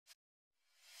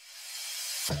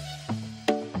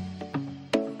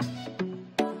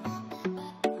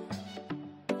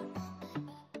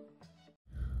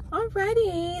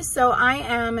So I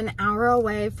am an hour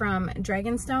away from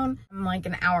Dragonstone. I'm like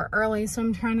an hour early, so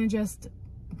I'm trying to just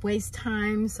waste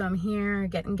time. So I'm here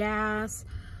getting gas.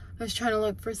 I was trying to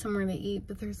look for somewhere to eat,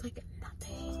 but there's like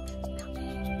nothing.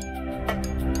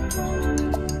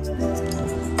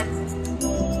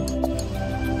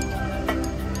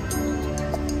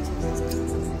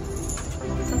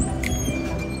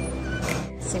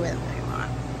 See what I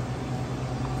want.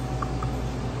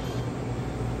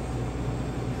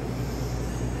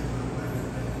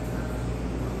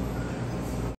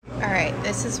 All right,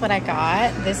 this is what I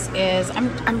got. This is,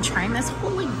 I'm trying this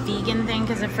whole like vegan thing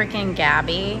because of freaking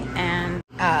Gabby and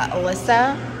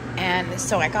Alyssa. And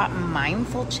so I got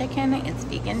mindful chicken. It's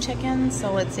vegan chicken.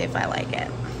 So let's see if I like it.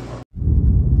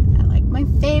 I like my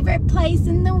favorite place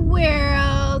in the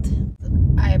world.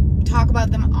 I talk about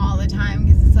them all the time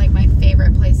because it's like my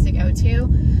favorite place to go to.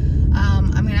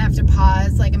 I'm gonna have to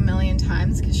pause like a million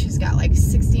times because she's got like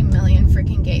 60 million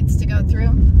freaking gates to go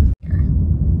through.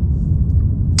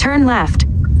 Turn left,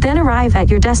 then arrive at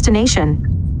your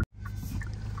destination.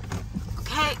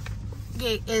 Okay,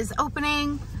 gate is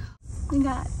opening. We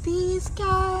got these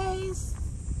guys.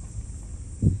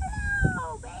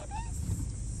 Hello,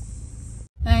 babies.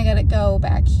 And I gotta go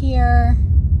back here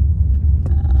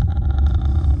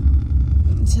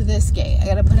to this gate. I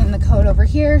gotta put in the code over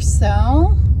here,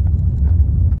 so.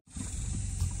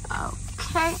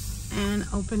 Okay, and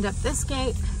opened up this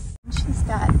gate. She's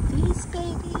got these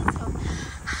babies. Oh.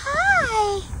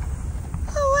 Hi.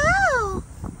 Hello.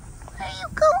 Where are you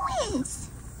going?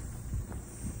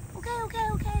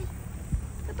 Okay.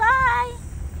 Goodbye.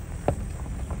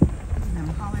 I'm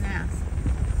hauling ass.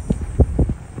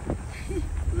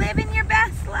 Living your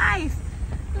best life.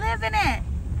 Living it.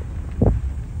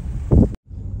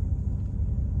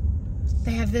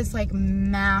 They have this like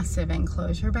massive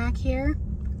enclosure back here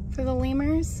for the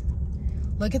lemurs.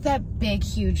 Look at that big,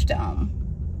 huge dome.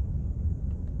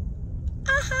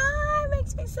 Aha, it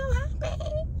makes me so happy.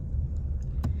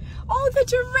 Oh, the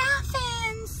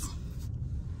giraffes.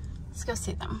 Let's go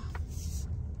see them.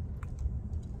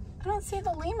 I don't see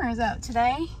the lemurs out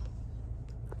today.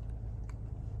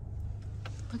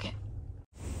 Look at.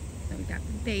 So we got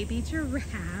the baby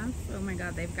giraffes. Oh my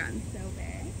God, they've gotten so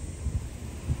big.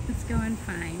 Let's go and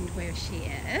find where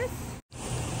she is.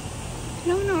 I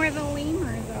don't know where the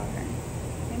lemurs are.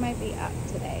 They might be up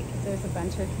today because there's a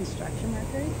bunch of construction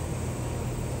workers.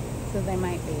 So they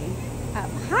might be up.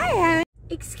 Hi, Anna.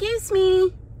 Excuse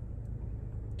me.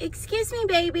 Excuse me,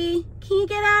 baby. Can you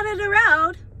get out of the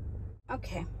road?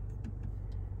 Okay.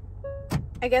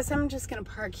 I guess I'm just gonna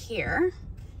park here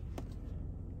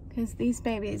because these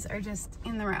babies are just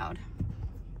in the road.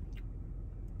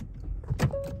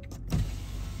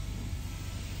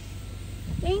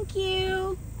 Thank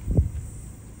you.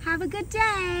 Have a good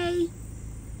day.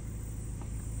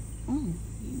 Oh,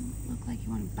 you look like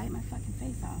you want to bite my fucking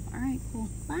face off. All right, cool.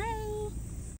 Bye.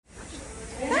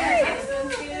 Hi.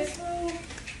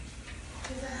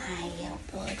 Hiya,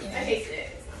 buddy.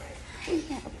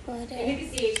 Hiya, buddy.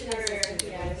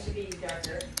 Yeah, it should be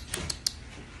darker.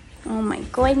 Oh my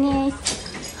goodness.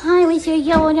 Hi with your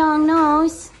yellow long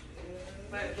nose.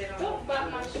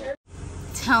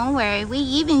 Don't worry, we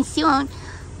even soon.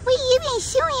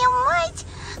 What?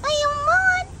 Are you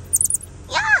on?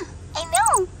 Yeah, I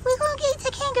know. We're gonna get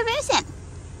to kangaroos.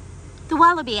 The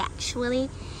wallaby, actually.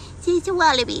 See, it's a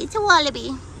wallaby. It's a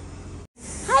wallaby.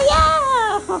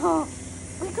 Hiya!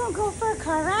 We're gonna go for a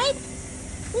car ride?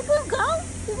 We gonna go?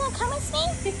 You gonna come with me?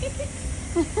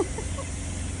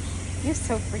 You're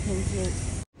so freaking cute.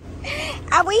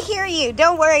 We hear you.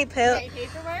 Don't worry, Poop.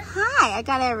 Hi, I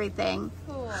got everything.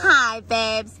 Cool. Hi,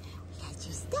 babes. We got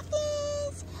your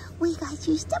stuffies. We got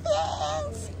your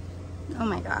stuffies. Oh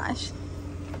my gosh.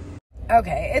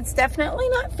 Okay, it's definitely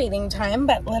not feeding time,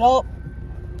 but little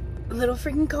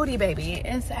freaking Cody baby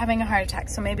is having a heart attack.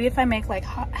 So maybe if I make like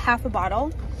half a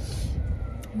bottle,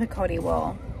 the Cody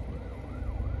will.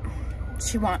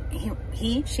 She, I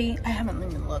haven't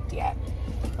even looked yet.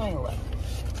 Let me look.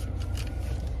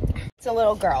 It's a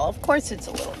little girl. Of course it's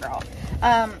a little girl.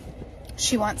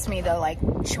 She wants me to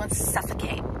she wants to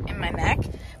suffocate in my neck,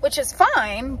 which is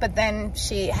fine, but then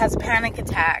she has a panic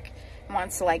attack and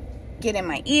wants to get in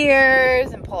my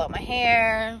ears and pull out my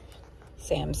hair.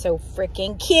 Say I'm so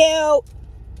freaking cute.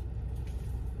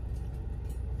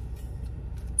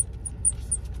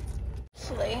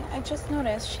 Actually, I just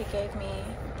noticed she gave me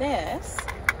this,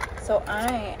 so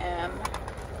I am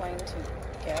going to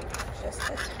give just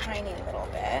a tiny little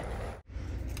bit.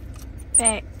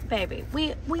 Baby,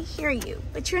 we hear you,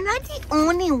 but you're not the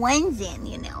only ones in,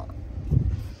 you know.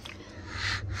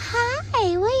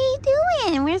 Hi, what are you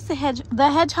doing? Where's the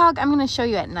hedgehog? I'm going to show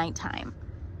you at nighttime.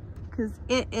 because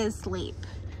it is sleep.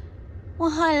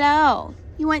 Well, hello.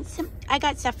 You want some? I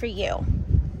got stuff for you.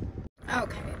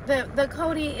 Okay, the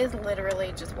Cody is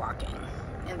literally just walking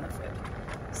in the food.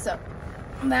 So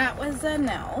that was a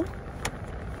no.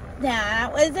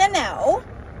 That was a no.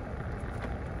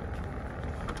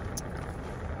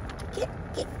 Get.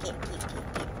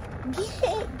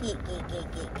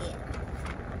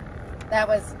 That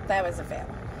was a fail.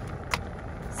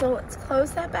 So let's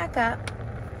close that back up.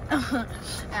 And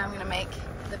I'm gonna make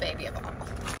the baby a bottle.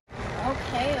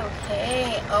 Okay.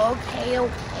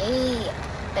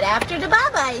 But after the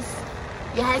bye-byes,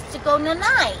 you has to go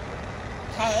tonight.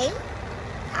 Okay?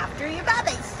 After your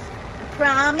bye-byes. You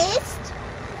promised?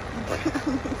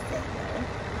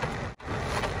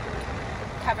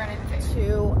 Covered in fish.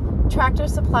 To Tractor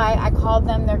Supply, I called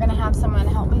them. They're gonna have someone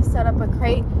help me set up a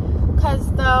crate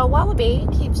because the wallaby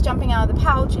keeps jumping out of the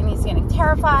pouch and he's getting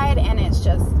terrified and it's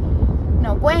just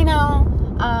no bueno.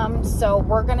 So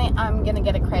I'm gonna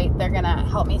get a crate. They're gonna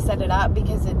help me set it up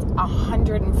because it's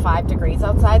 105 degrees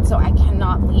outside, so I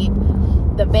cannot leave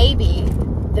the baby's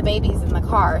in the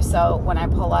car. So when I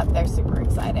pull up, they're super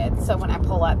excited. So when I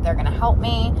pull up, they're gonna help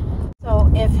me. So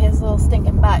if his little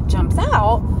stinking butt jumps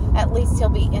out, at least he'll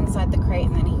be inside the crate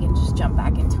and then he can just jump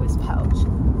back into his pouch.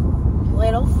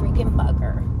 Little freaking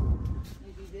bugger.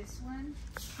 Maybe this one?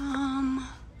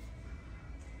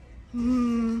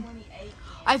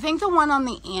 I think the one on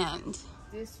the end.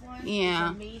 This one? Yeah.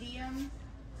 Is a medium.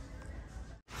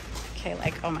 Okay,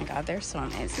 like, oh my God, they're so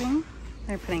amazing.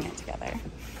 They're putting it together.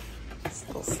 This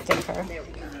little sticker. There we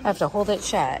go. I have to hold it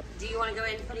shut. Do you want to go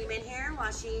ahead and put him in here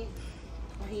while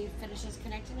he finishes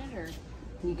connecting it, or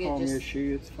you Call could me a just?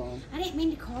 she, it's fine. I didn't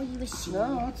mean to call you a she.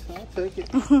 No, I'll take it.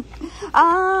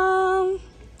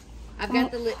 I've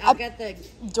got the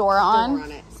Door on. door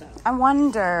on it, so. I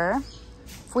wonder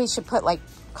if we should put like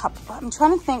I'm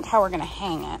trying to think how we're gonna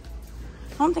hang it.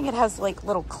 I don't think it has like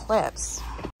little clips.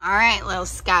 All right, little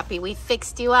Scoppy, we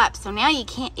fixed you up. So now you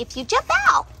can't, if you jump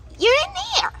out, you're in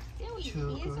there. Okay,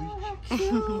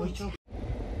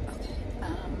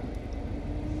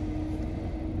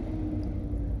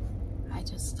 I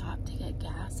just stopped to get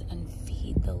gas and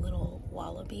feed the little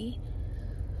wallaby.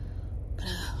 But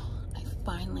I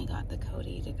finally got the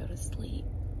Cody to go to sleep.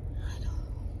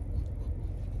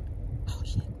 Oh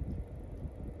shit.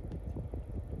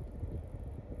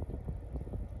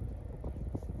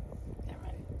 Never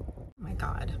mind. Oh my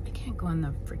God, I can't go in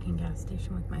the freaking gas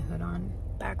station with my hood on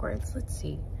backwards. Let's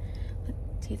see.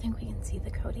 Do you think we can see the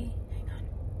Cody? Hang on.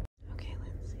 Okay,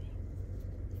 let's see.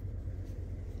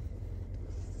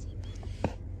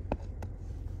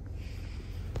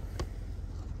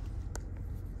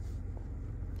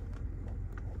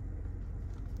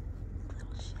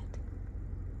 Little shit.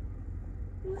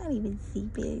 You're not even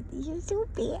seeping. You're so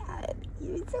bad.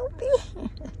 You're so bad.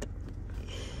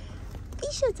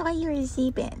 We should thought you were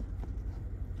seeping.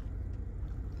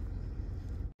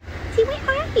 See, where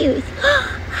are you?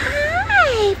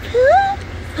 Hi,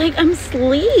 Pooh. Like I'm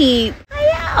asleep. I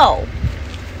know.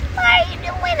 What are you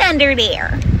doing under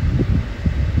there?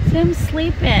 See, I'm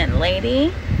sleeping,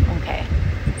 lady. Okay.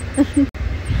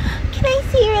 Can I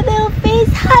see your little face?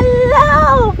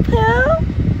 Hello, Pooh.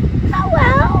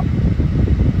 Hello.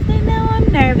 I know I'm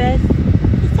nervous.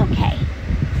 It's okay.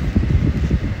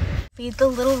 Feed the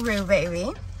little Roo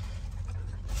baby.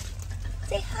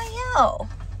 Say hi-yo.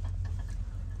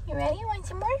 You ready? You want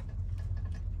some more?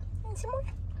 Want some more?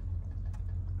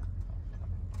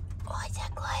 Oh, is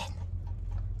that good?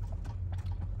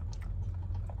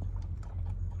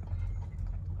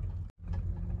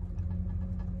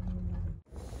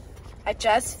 I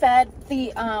just fed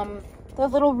the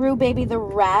little Roo baby the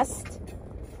rest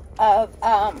of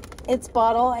its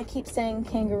bottle. I keep saying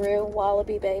kangaroo,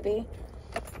 wallaby baby.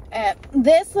 And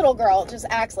this little girl just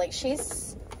acts like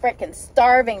she's freaking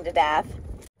starving to death.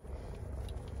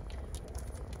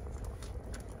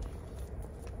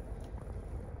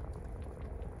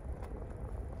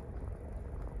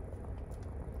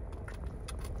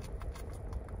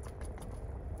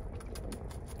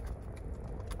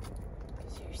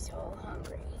 You're so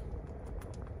hungry.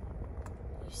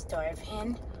 You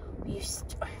starving? You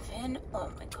starving?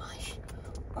 Oh my gosh.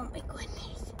 Oh my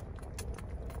goodness.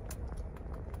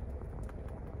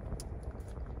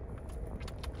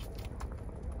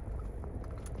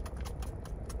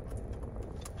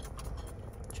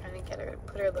 Trying to get her to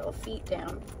put her little feet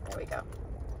down. There we go.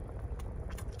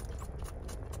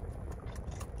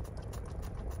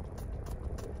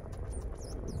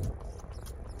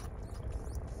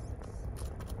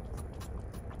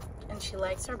 And she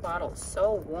likes her bottle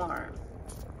so warm.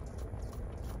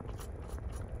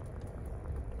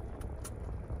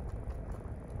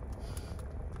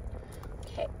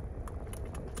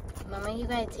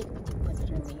 gotta take me to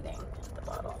visitor meeting at the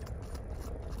bottle.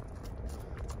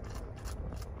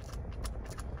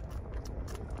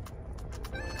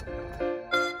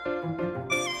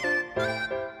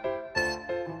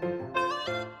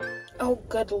 Oh,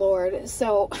 good Lord.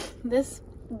 So this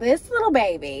little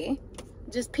baby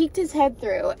just peeked his head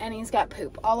through and he's got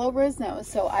poop all over his nose.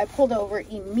 So I pulled over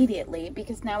immediately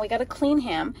because now we got to clean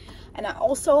him. And I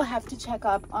also have to check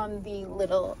up on the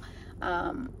little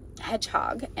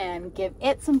hedgehog and give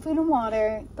it some food and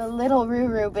water. The little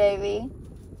Ruru baby,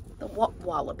 the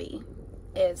wallaby,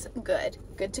 is good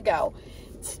to go.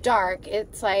 It's dark.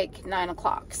 It's like 9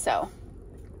 o'clock. So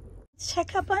let's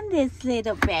check up on this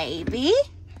little baby.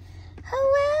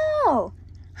 Hello.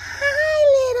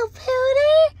 Hi, little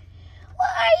pooter. What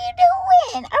are you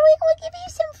doing? Are we going to give you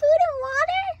some food and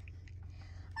water?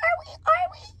 Are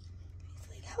we? He's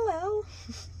like, hello. Oh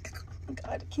my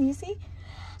God, can you see?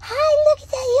 Hi, look at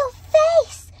that your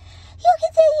face. Look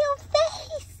at that your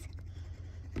face.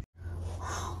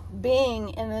 Being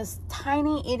in this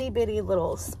tiny itty bitty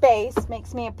little space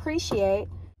makes me appreciate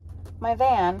my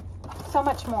van so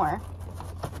much more.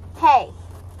 Hey,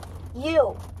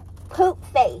 you poop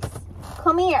face.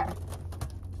 Come here.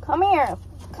 Come here.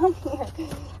 Come here.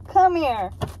 Come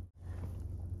here.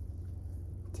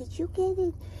 Did you get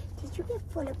it? Did you get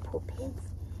full of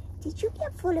poopins? Did you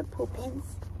get full of poopins?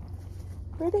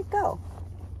 Where'd it go?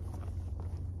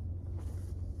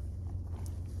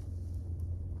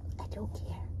 I don't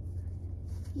care.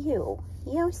 You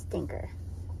stinker.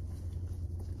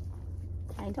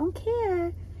 I don't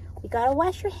care. We gotta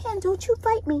wash your hands. Don't you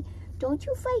fight me. Don't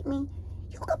you fight me.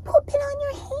 You got pooping on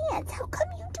your hands. How come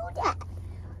you do that?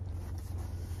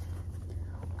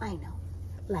 I know.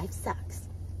 Life sucks.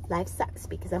 Life sucks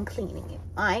because I'm cleaning it.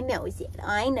 I knows it.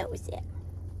 I knows it.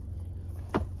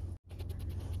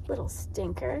 Little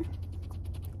stinker.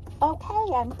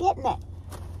 Okay, I'm getting it.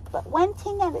 But one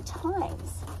thing at a time.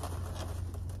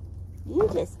 You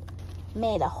just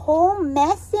made a whole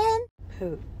mess in.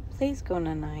 Poop. Please go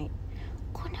night.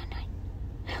 Go night.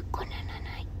 Go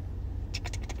night.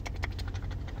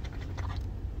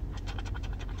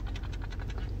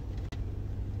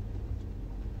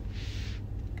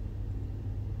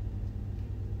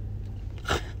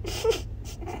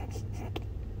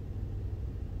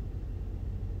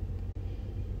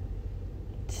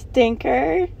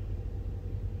 Stinker.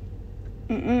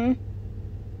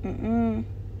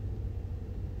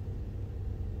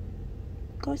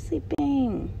 Go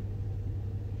sleeping.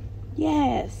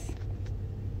 Yes.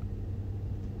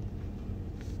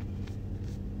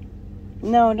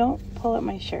 No, don't pull up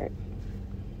my shirt.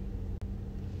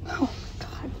 Oh my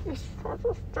God, you're such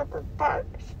a stupid butt.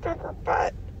 Stupid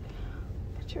butt.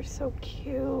 But you're so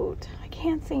cute. I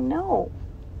can't say no.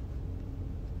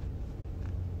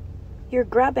 You're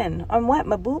grubbing. On what?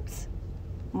 My boobs?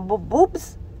 My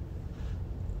boobs?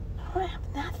 I don't have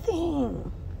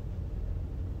nothing.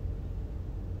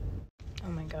 Oh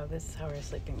my God, this is how her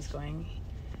sleeping's going.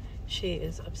 She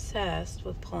is obsessed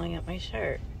with pulling up my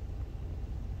shirt.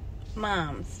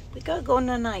 Moms, we gotta go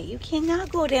night. You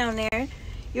cannot go down there.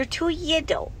 You're too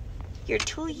little. You're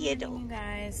too little. You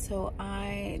guys, so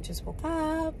I just woke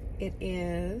up. It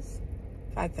is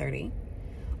 5:30.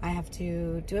 I have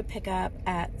to do a pickup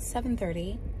at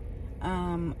 7:30.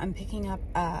 I'm picking up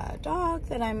a dog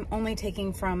that I'm only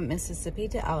taking from Mississippi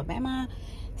to Alabama.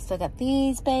 Still got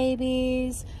these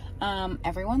babies.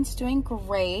 Everyone's doing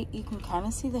great. You can kind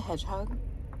of see the hedgehog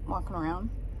walking around.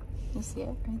 You see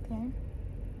it right there?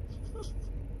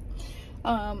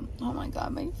 Oh my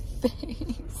God, my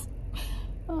face.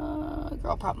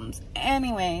 Girl problems.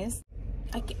 Anyways,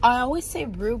 I always say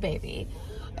Roo baby.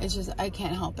 It's just, I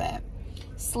can't help it.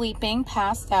 Sleeping,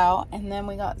 passed out, and then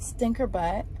we got Stinker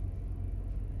Butt.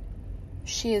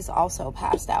 She is also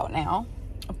passed out now,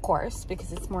 of course,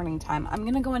 because it's morning time. I'm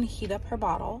gonna go and heat up her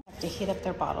bottle. I have to heat up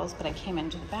their bottles, but I came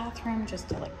into the bathroom just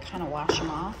to like kind of wash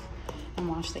them off and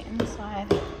wash the inside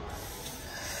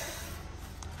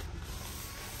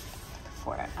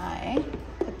before I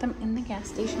put them in the gas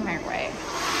station microwave.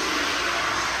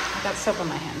 I got soap on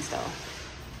my hands still.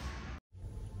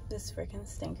 This freaking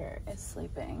stinker is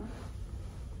sleeping.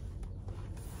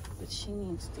 But she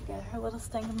needs to get her little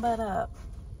stinking butt up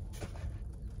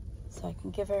so I can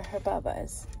give her her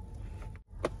bubbas.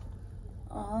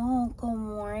 Oh, good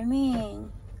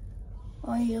morning.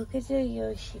 Oh, look at your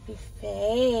little sheepy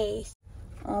face.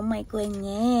 Oh my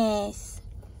goodness.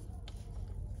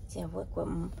 So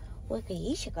what can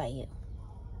you got you?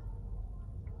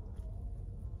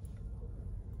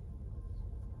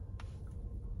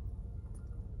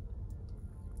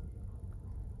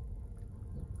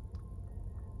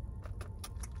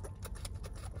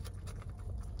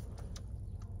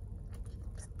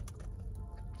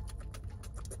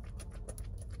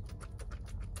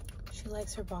 She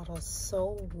likes her bottles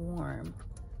so warm.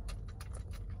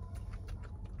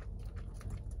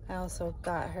 I also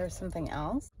got her something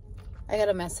else. I got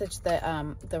a message that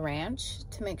the ranch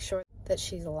to make sure that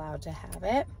she's allowed to have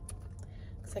it.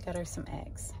 Because I got her some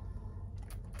eggs.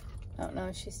 I don't know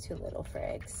if she's too little for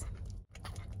eggs.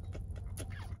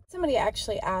 Somebody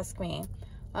actually asked me,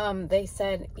 they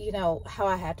said, you know, how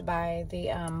I had to buy the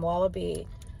Wallaby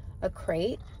a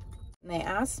crate. And they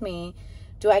asked me,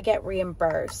 do I get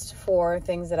reimbursed for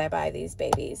things that I buy these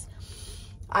babies?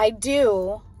 I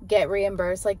do get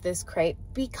reimbursed, like this crate,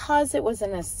 because it was a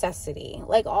necessity.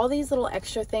 Like all these little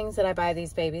extra things that I buy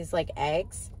these babies, like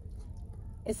eggs,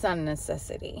 it's not a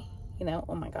necessity, you know?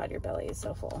 Oh my God, your belly is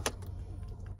so full.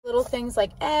 Little things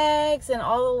like eggs and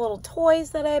all the little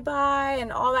toys that I buy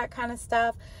and all that kind of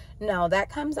stuff. No, that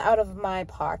comes out of my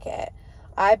pocket.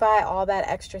 I buy all that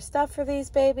extra stuff for these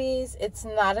babies. It's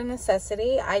not a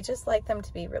necessity. I just like them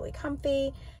to be really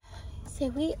comfy. So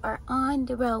we are on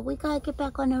the road. We gotta get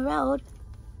back on the road.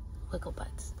 Wiggle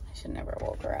butts. I should never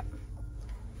woke her up.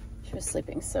 She was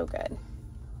sleeping so good.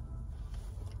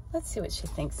 Let's see what she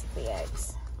thinks of the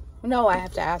eggs. No, I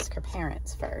have to ask her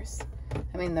parents first.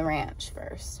 I mean the ranch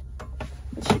first.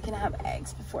 But she can have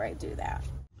eggs before I do that.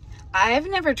 I've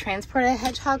never transported a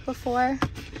hedgehog before,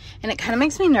 and it kind of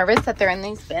makes me nervous that they're in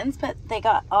these bins, but they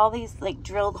got all these like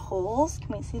drilled holes.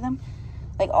 Can we see them?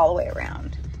 Like all the way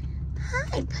around.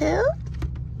 Hi, Pooh.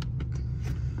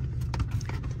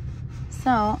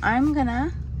 So I'm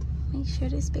gonna make sure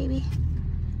this baby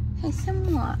has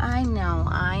some water. I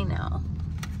know.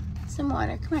 Some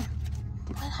water. Come here.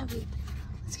 What have you?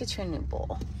 Let's get you a new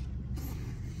bowl.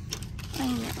 I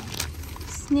know.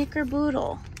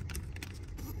 Snickerboodle.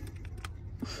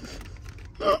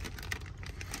 Let's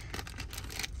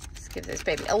give this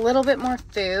baby a little bit more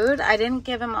food. I didn't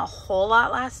give him a whole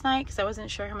lot last night because I wasn't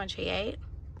sure how much he ate.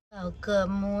 Oh, good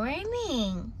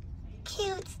morning.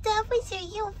 Cute stuff with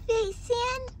your face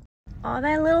in. All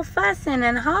that little fussing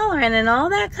and hollering and all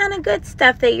that kind of good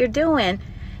stuff that you're doing.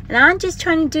 And I'm just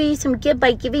trying to do you some good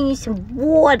by giving you some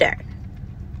water.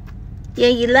 Yeah,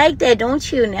 you like that,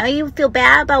 don't you? Now you feel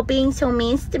bad about being so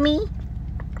mean to me?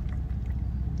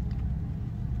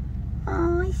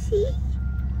 Oh, see?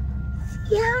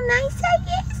 See how nice I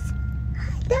is?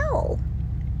 Hello.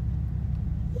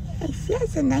 Yes,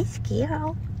 that's a nice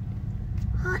girl.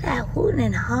 All that hooting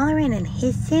and hollering and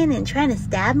hissing and trying to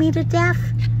stab me to death.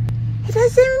 It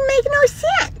doesn't make no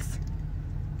sense.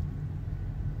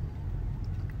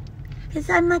 Because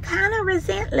I'm kind of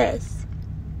resentless.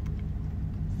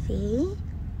 See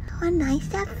how nice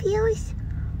that feels?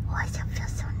 Oh, it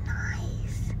feels so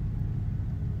nice.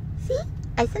 See?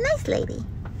 It's a nice lady.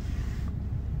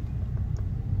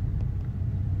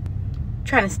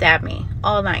 Trying to stab me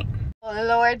all night. Oh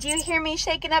Lord, do you hear me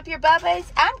shaking up your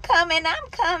bubbas? I'm coming, I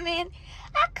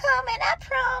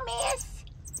promise.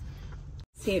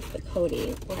 See if the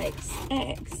Cody likes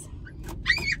eggs.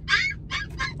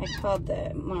 I called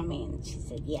the mommy and she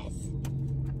said yes.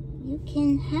 You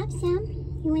can have some.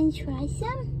 You want to try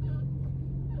some?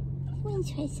 You want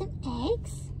to try some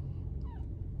eggs?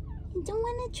 You don't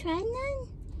want to try none?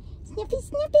 Snippy,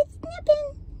 snippy,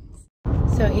 snipping.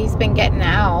 So he's been getting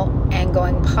out and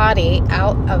going potty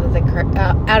out of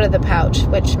the pouch,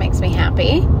 which makes me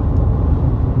happy.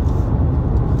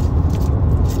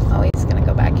 Oh, he's gonna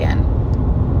go back in.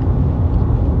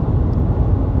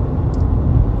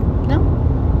 No.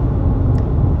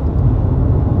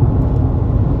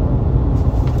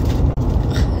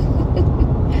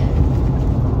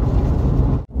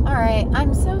 All right,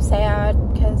 I'm so sad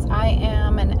because I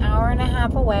am an hour and a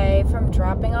half away from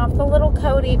dropping off the little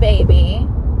Cody baby.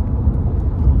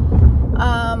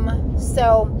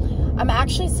 So I'm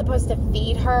actually supposed to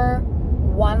feed her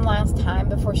one last time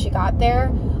before she got there,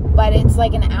 but it's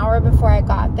like an hour before I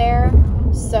got there.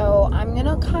 So I'm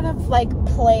gonna kind of like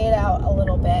play it out a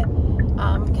little bit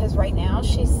because right now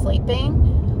she's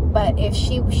sleeping, but if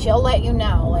she'll let you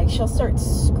know, like she'll start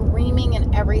screaming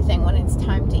and everything when it's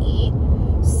time to eat.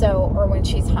 So, or when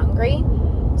she's hungry.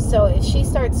 So if she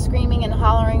starts screaming and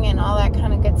hollering and all that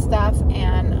kind of good stuff,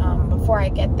 and before I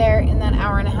get there in that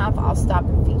hour and a half, I'll stop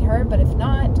and feed her. But if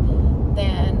not,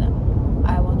 then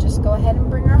I will just go ahead and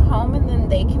bring her home, and then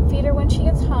they can feed her when she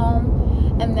gets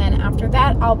home. And then after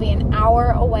that, I'll be an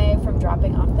hour away from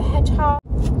dropping off the hedgehog,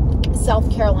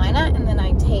 South Carolina, and then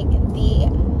I take the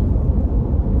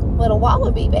little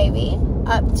Wallaby baby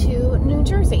up to New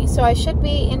Jersey. So I should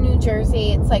be in New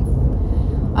Jersey. It's like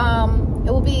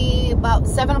it will be about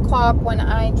 7 o'clock when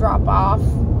I drop off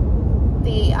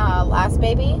the last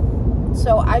baby.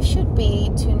 So I should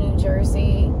be to New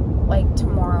Jersey like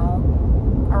tomorrow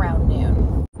around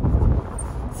noon.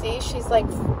 See, she's like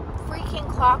freaking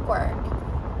clockwork.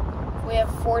 We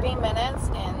have 40 minutes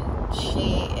and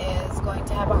she is going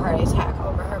to have a heart attack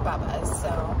over her bubba. So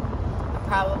I'm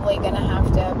probably going to have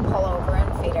to pull over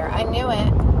and feed her. I knew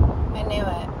it. I knew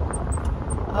it.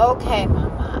 Okay,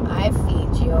 Mama, I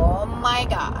feed you. Oh my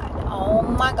God. Oh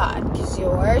my God, because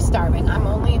you're starving. I'm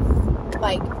only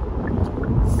like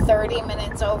 30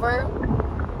 minutes over.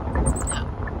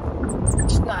 No,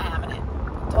 just not having it.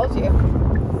 Told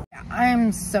you.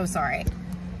 I'm so sorry.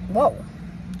 Whoa.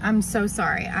 I'm so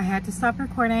sorry. I had to stop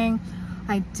recording.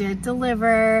 I did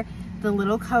deliver the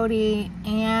little Cody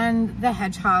and the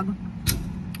hedgehog.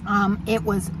 It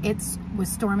was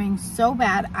storming so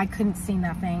bad I couldn't see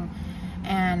nothing.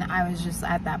 And I was just,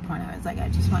 at that point, I was like, I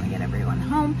just want to get everyone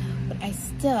home. But I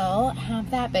still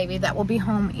have that baby that will be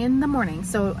home in the morning.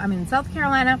 So I'm in South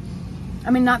Carolina.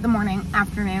 I mean, not the morning,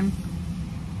 afternoon.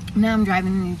 Now I'm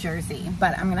driving to New Jersey.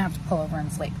 But I'm going to have to pull over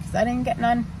and sleep because I didn't get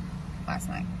none last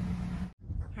night.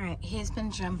 All right, he's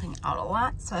been jumping out a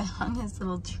lot. So I hung his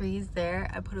little trees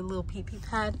there. I put a little pee-pee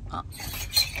pad up.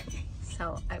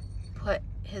 So I put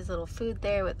his little food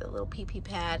there with a little pee-pee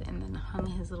pad and then hung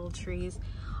his little trees.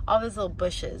 All these little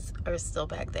bushes are still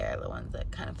back there, the ones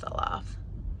that kind of fell off.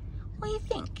 What do you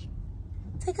think?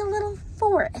 It's like a little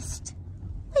forest.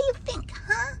 What do you think,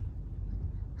 huh?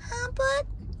 Huh, bud?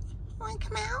 You want to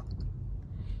come out?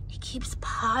 He keeps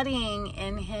potting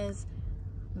in his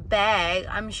bag.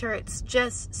 I'm sure it's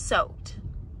just soaked.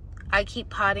 I keep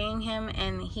potting him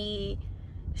and he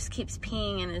just keeps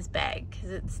peeing in his bag because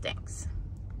it stinks.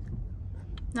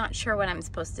 Not sure what I'm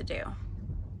supposed to do.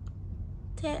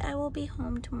 I will be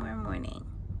home tomorrow morning.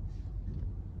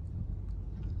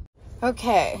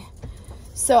 Okay,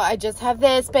 so I just have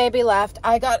this baby left.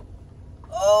 I got,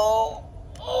 oh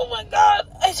my God,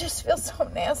 I just feel so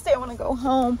nasty. I want to go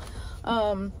home.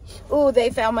 Ooh, they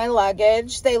found my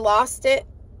luggage. They lost it.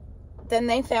 Then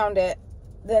they found it.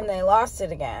 Then they lost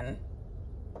it again.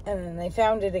 And then they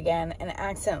found it again and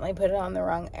accidentally put it on the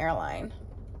wrong airline.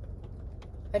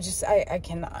 I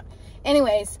cannot.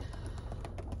 Anyways,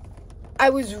 I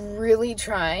was really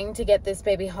trying to get this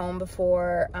baby home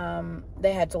before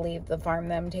they had to leave the farm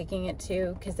that I'm taking it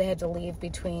to, because they had to leave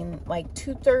between like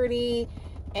 2:30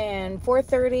 and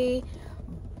 4:30,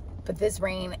 but this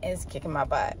rain is kicking my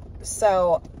butt.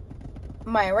 So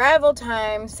my arrival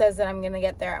time says that I'm going to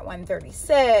get there at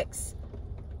 1:36.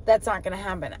 That's not going to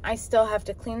happen. I still have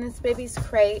to clean this baby's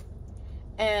crate,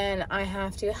 and I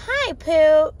have to, hi,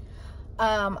 Pooh.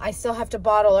 I still have to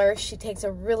bottle her. She takes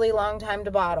a really long time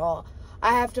to bottle.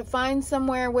 I have to find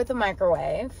somewhere with a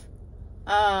microwave,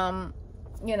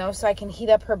 you know, so I can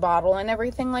heat up her bottle and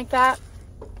everything like that.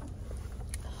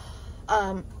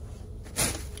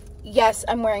 Yes,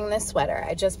 I'm wearing this sweater.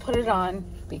 I just put it on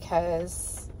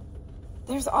because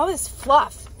there's all this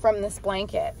fluff from this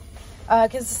blanket,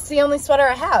 because it's the only sweater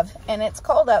I have, and it's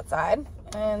cold outside,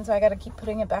 and so I got to keep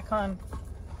putting it back on.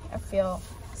 I feel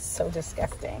so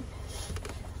disgusting.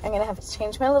 I'm going to have to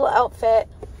change my little outfit.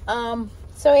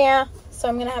 So yeah, so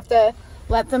I'm going to have to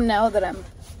let them know that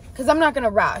because I'm not going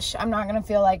to rush. I'm not going to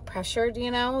feel like pressured,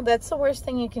 you know. That's the worst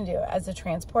thing you can do as a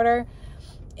transporter,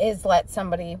 is let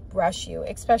somebody rush you,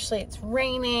 especially it's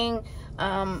raining.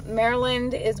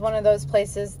 Maryland is one of those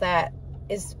places that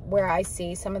is where I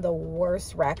see some of the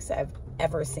worst wrecks I've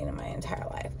ever seen in my entire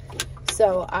life.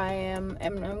 So I'm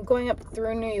going up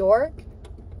through New York.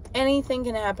 Anything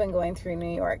can happen going through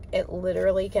New York. It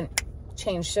literally can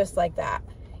change just like that.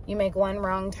 You make one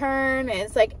wrong turn, and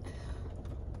it's like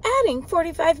adding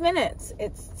 45 minutes.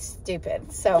 It's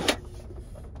stupid. So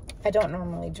I don't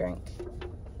normally drink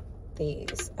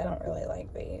these. I don't really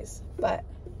like these, but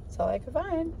it's all I could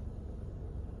find.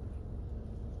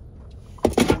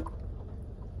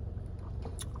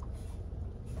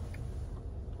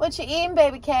 What you eating,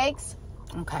 baby cakes?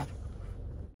 Okay.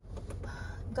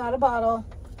 Got a bottle.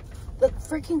 The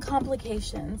freaking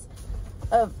complications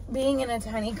of being in a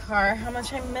tiny car, how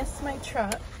much I miss my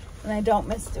truck, and I don't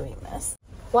miss doing this.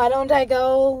 Why don't I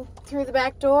go through the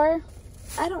back door?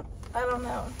 I don't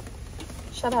know.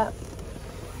 Shut up.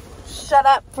 Shut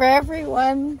up for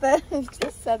everyone that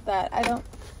just said that.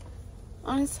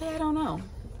 Honestly, I don't know.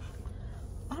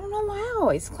 I don't know why I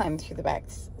always climb through the back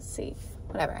seat.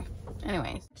 Whatever.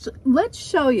 Anyways, so let's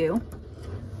show you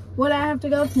what I have to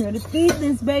go through to feed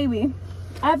this baby.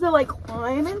 I have to like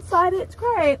climb inside its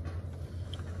crate.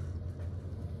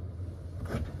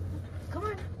 Come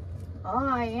on.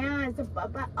 Oh yeah, it's a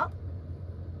bubba. Oh.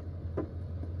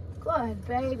 Good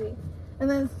baby. And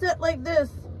then sit like this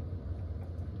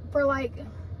for like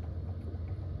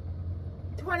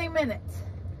 20 minutes.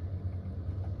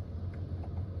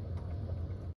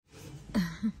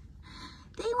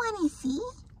 They want to see?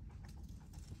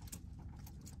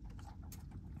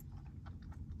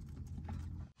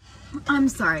 I'm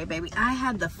sorry, baby. I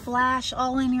had the flash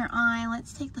all in your eye.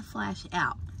 Let's take the flash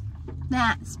out.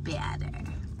 That's better.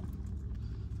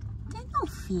 There's no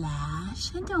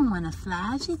flash. I don't want a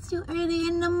flash. It's too early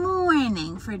in the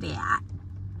morning for that.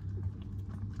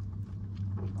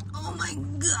 Oh my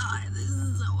God, this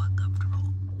is so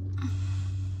uncomfortable.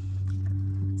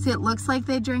 See, it looks like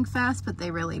they drink fast, but they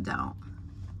really don't.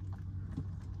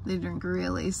 They drink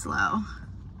really slow.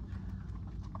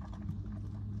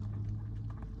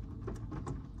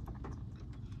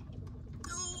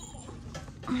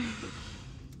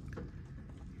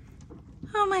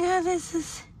 Oh my God,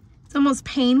 it's almost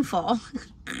painful.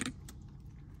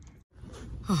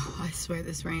 Oh, I swear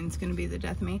this rain's gonna be the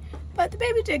death of me. But the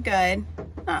baby did good.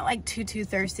 Not like too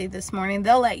thirsty this morning.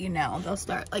 They'll let you know. They'll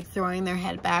start like throwing their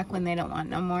head back when they don't want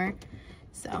no more.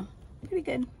 So, pretty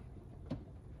good.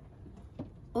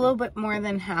 A little bit more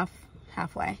than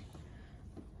halfway.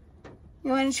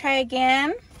 You wanna try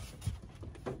again?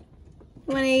 You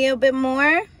want a little bit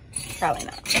more? Probably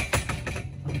not.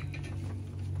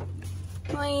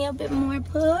 Want a little bit more,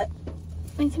 Put?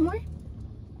 Want some more?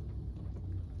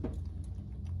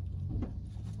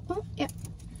 Oh, yeah.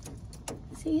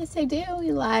 See, yes I do,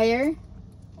 you liar.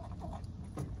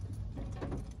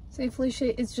 See,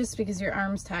 Felicia, it's just because your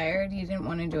arm's tired. You didn't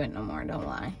want to do it no more, don't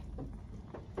lie.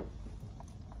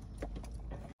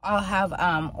 I'll have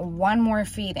one more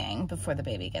feeding before the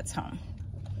baby gets home.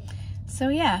 So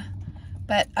yeah,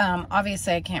 but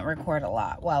obviously I can't record a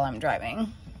lot while I'm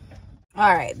driving.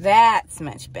 All right, that's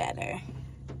much better.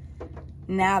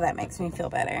 Now that makes me feel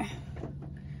better.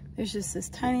 There's just this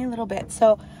tiny little bit.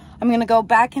 So I'm gonna go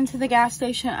back into the gas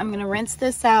station. I'm gonna rinse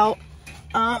this out.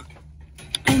 And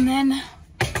then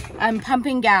I'm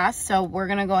pumping gas. So we're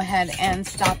gonna go ahead and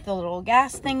stop the little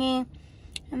gas thingy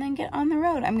and then get on the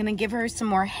road. I'm gonna give her some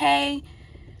more hay.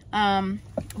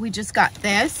 We just got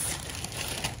this.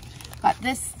 I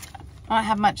don't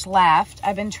have much left.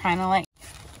 I've been trying to like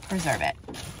preserve it.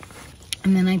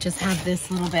 And then I just have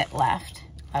this little bit left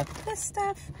of this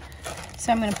stuff.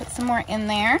 So I'm gonna put some more in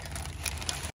there.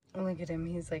 Look at him,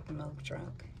 he's like milk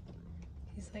drunk.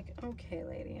 He's like, okay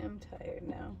lady, I'm tired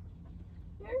now.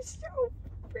 You're so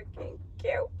freaking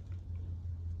cute.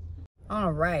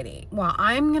 Alrighty, well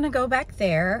I'm gonna go back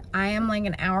there. I am like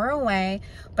an hour away,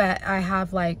 but I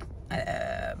have like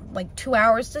 2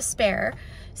 hours to spare.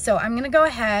 So I'm gonna go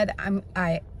ahead.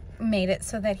 I made it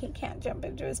so that he can't jump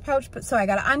into his pouch, but so I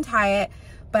gotta untie it.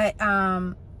 But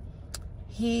I'm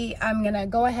gonna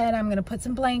go ahead, I'm gonna put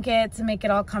some blankets and make it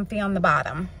all comfy on the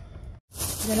bottom.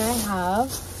 Then I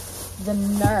have the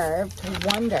nerve to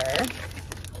wonder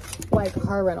why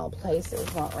car rental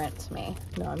places won't rent to me.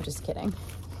 No, I'm just kidding.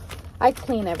 I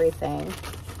clean everything,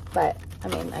 but I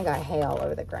mean, I got hay all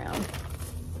over the ground.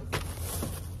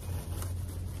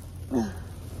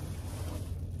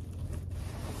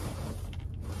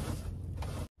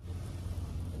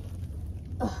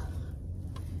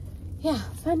 Yeah,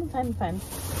 fun.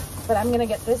 But I'm gonna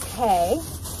get this hay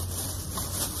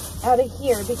out of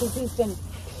here because he's been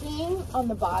peeing on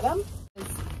the bottom.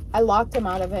 I locked him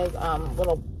out of his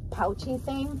little pouchy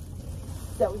thing.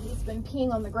 So he's been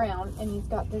peeing on the ground and he's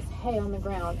got this hay on the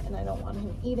ground and I don't want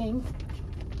him eating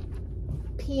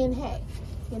pee and hay,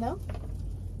 you know?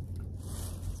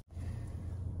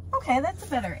 Okay, that's a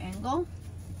better angle.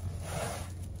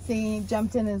 See, he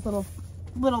jumped in his little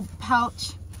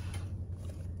pouch.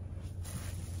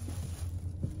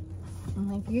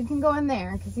 I'm like, you can go in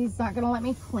there because he's not going to let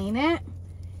me clean it.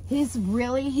 He's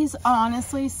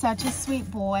honestly such a sweet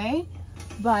boy,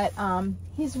 but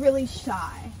he's really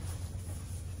shy.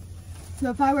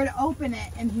 So if I were to open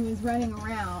it and he was running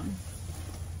around,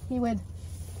 he would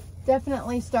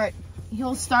definitely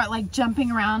he'll start like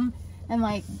jumping around and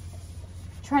like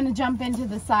trying to jump into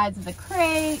the sides of the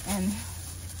crate, and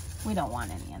we don't want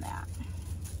any of that.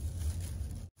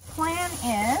 Plan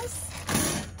is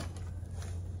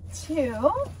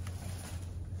to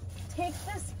take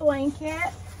this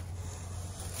blanket,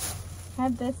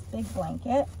 have this big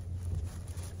blanket,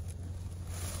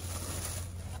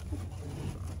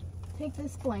 take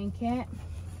this blanket,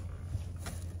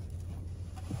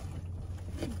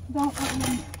 don't want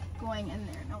me going in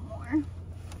there no more,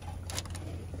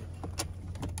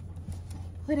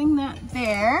 putting that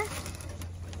there,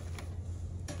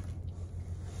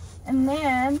 and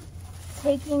then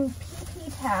taking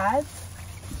pee pads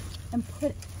and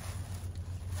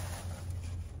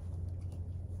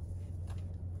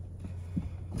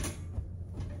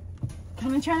I'm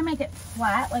gonna try to make it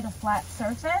flat, like a flat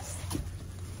surface,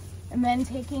 and then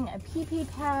taking a pee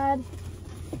pad,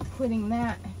 putting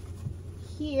that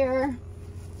here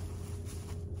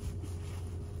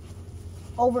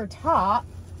over top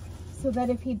so that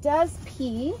if he does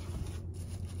pee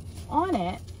on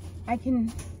it,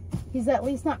 he's at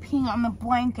least not peeing on the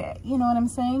blanket. You know what I'm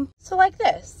saying? So like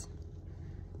this.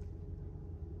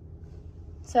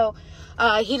 So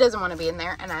he doesn't want to be in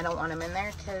there, and I don't want him in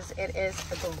there because it is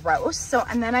gross. So,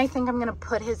 and then I think I'm going to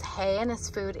put his hay and his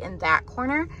food in that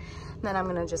corner. And then I'm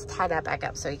going to just tie that back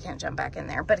up so he can't jump back in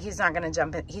there. But he's not going to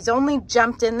jump in. He's only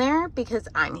jumped in there because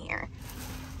I'm here.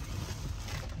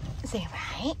 Is that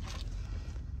right?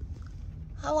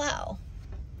 Hello.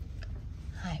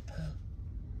 Hi, Pooh.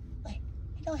 Wait,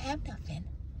 I don't have nothing.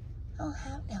 I don't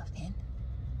have nothing.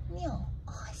 No.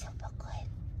 Oh, I feel so good.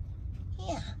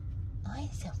 Yeah. Oh, I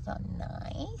feel so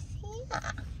nice.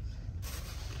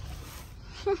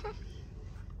 Yeah.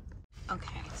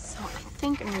 Okay, so I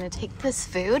think I'm going to take this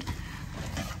food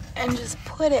and just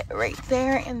put it right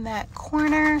there in that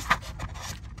corner.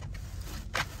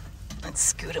 Let's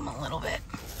scoot him a little bit.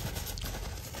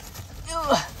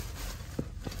 Ugh.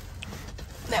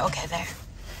 Okay, there.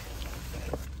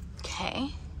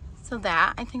 Okay, so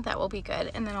that, I think that will be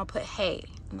good. And then I'll put hay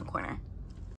in the corner.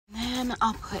 Then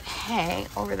I'll put hay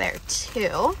over there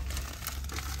too.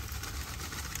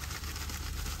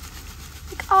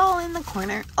 Like all in the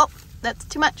corner. Oh, that's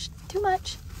too much, too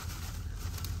much.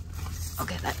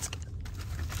 Okay, that's good.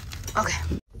 Okay.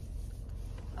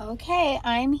 Okay,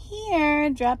 I'm here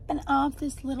dropping off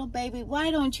this little baby. Why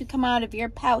don't you come out of your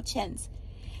pouches?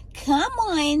 Come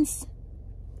on.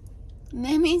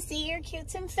 Let me see your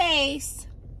cute face.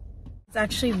 It's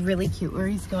actually really cute where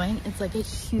he's going. It's like a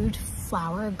huge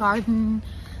flower garden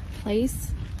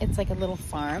place. It's like a little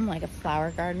farm, like a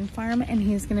flower garden farm. And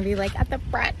he's gonna be like at the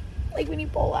front, like when you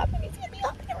pull up, and he's gonna be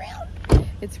hopping around.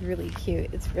 It's really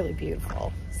cute. It's really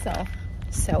beautiful.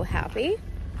 So happy.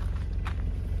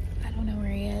 I don't know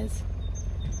where he is.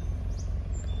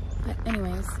 But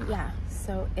anyways, yeah.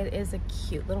 So it is a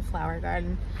cute little flower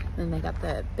garden. And then they got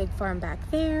the big farm back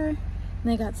there. And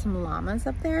they got some llamas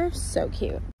up there. So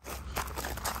cute.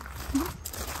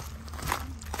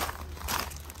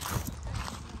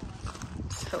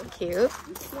 So cute.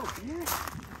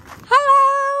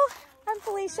 Hello, I'm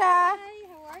Felicia. Hi,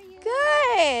 how are you?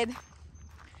 Good.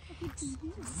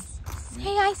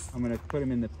 Hey, guys. I'm going to put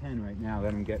him in the pen right now,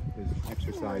 let him get his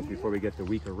exercise before we get the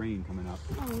week of rain coming up.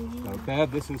 So,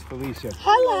 Bev, this is Felicia.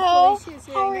 Hello.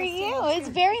 Felicia, How are nice to you? meet It's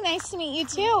very nice to meet you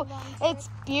too. It's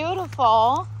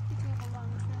beautiful.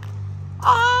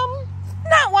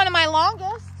 Not one of my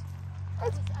longest. I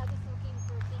was looking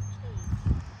for a big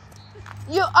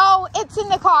cage. Oh, it's in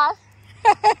the car.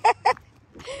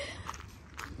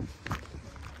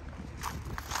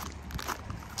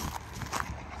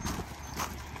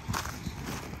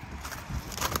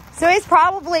 So he's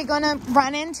probably going to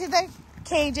run into the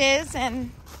cages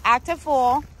and act a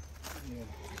fool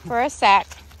for a sec.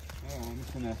 Oh, I'm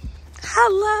just gonna...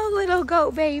 Hello, little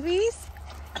goat babies.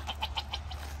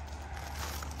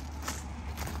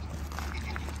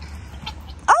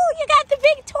 Oh, you got the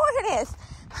big tortoise.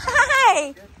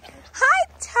 Hi. Hi,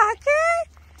 Tucker.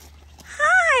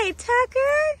 Hi,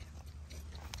 Tucker.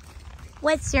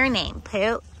 What's your name,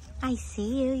 Pooh? I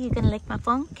see you. You gonna lick my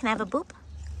phone? Can I have a boop?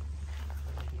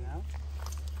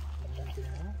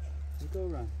 Go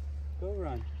run. Go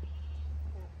run.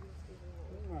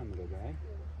 Go run, little guy.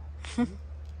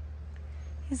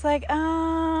 He's like,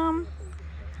 I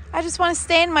just want to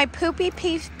stay in my poopy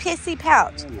pissy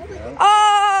pouch. There you go.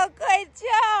 Oh, good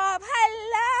job.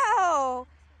 Hello.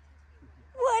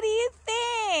 What do you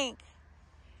think?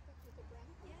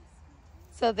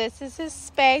 So this is his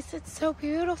space. It's so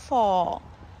beautiful.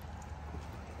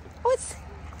 Look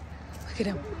at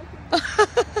him.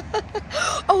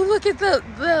 Oh, look at the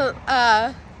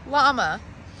llama.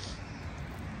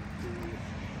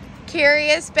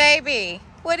 Curious baby.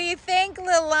 What do you think,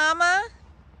 little llama?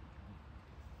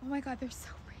 Oh my God, they're so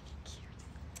freaking cute.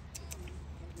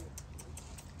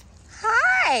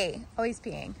 Hi. Oh, he's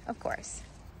peeing, of course.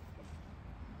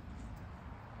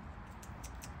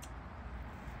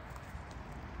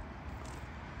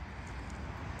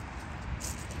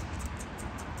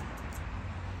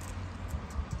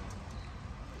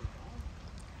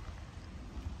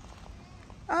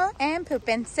 Oh, and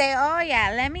pooping. Say, oh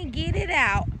yeah, let me get it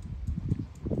out.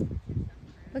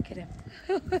 Look at him.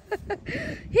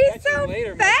 He's so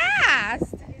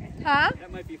fast. Huh? That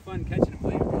might be fun catching him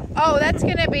later. Oh, that's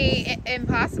going to be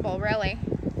impossible, really.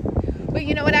 But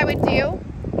you know what I would do?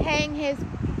 Hang his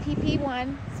pee-pee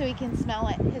one so he can smell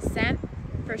it. His scent,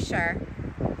 for sure.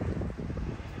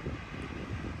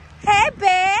 Hey,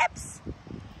 babes.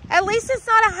 At least it's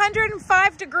not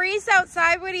 105 degrees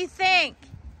outside. What do you think?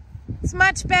 It's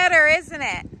much better, isn't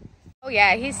it? Oh,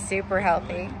 yeah, he's super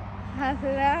healthy.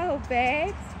 Hello,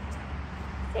 babes.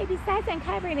 So besides I'm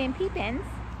covered in peepins.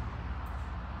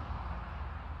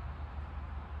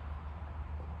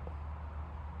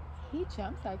 He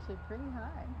jumps actually pretty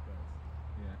high.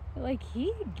 Yeah. Like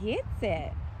he gets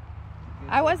it.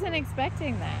 I wasn't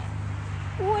expecting that.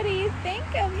 What do you think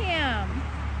of him?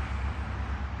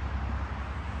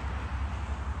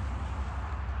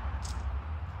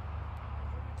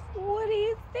 What do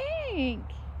you think?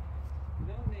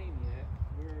 No name yet.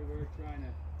 We're trying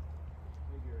to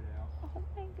figure it out. Oh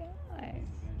my gosh.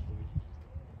 Eventually.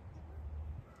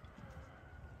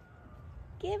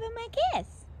 Give him a kiss.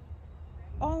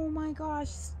 Oh my gosh,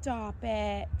 stop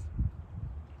it.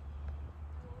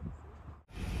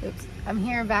 Oops, I'm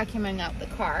here vacuuming out the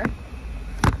car.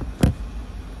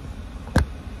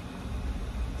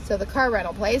 So the car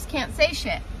rental place can't say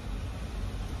shit.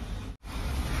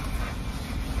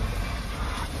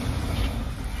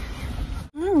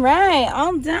 All right,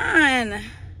 all done.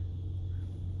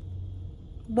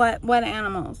 What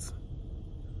animals?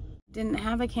 Didn't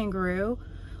have a kangaroo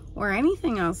or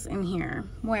anything else in here.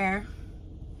 Where?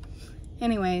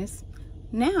 Anyways,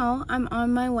 now I'm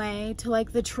on my way to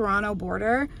like the Toronto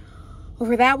border,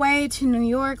 over that way to New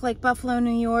York, like Buffalo,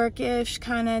 New York-ish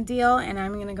kind of deal, and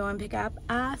I'm gonna go and pick up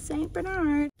a St.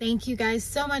 Bernard. Thank you guys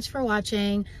so much for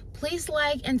watching. Please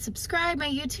like and subscribe my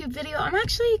YouTube video. I'm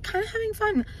actually kind of having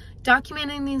fun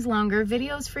documenting these longer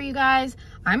videos for you guys.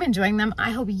 I'm enjoying them.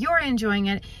 I hope you're enjoying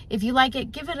it. If you like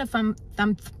it, give it a thumb.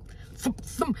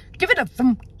 Give it a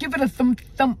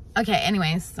thumb. Okay,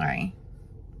 anyways, sorry.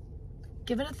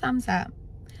 Give it a thumbs up,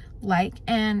 like,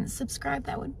 and subscribe.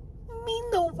 That would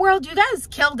mean the world. You guys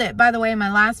killed it, by the way. In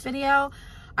my last video,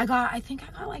 I think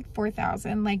I got like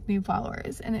 4,000 like new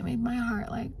followers, and it made my heart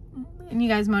like, and you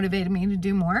guys motivated me to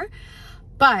do more.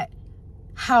 But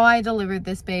how I delivered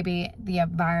this baby, the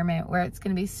environment where it's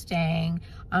going to be staying,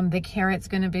 the care it's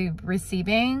going to be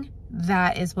receiving,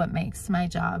 that is what makes my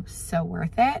job so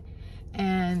worth it.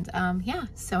 And yeah,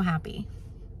 so happy.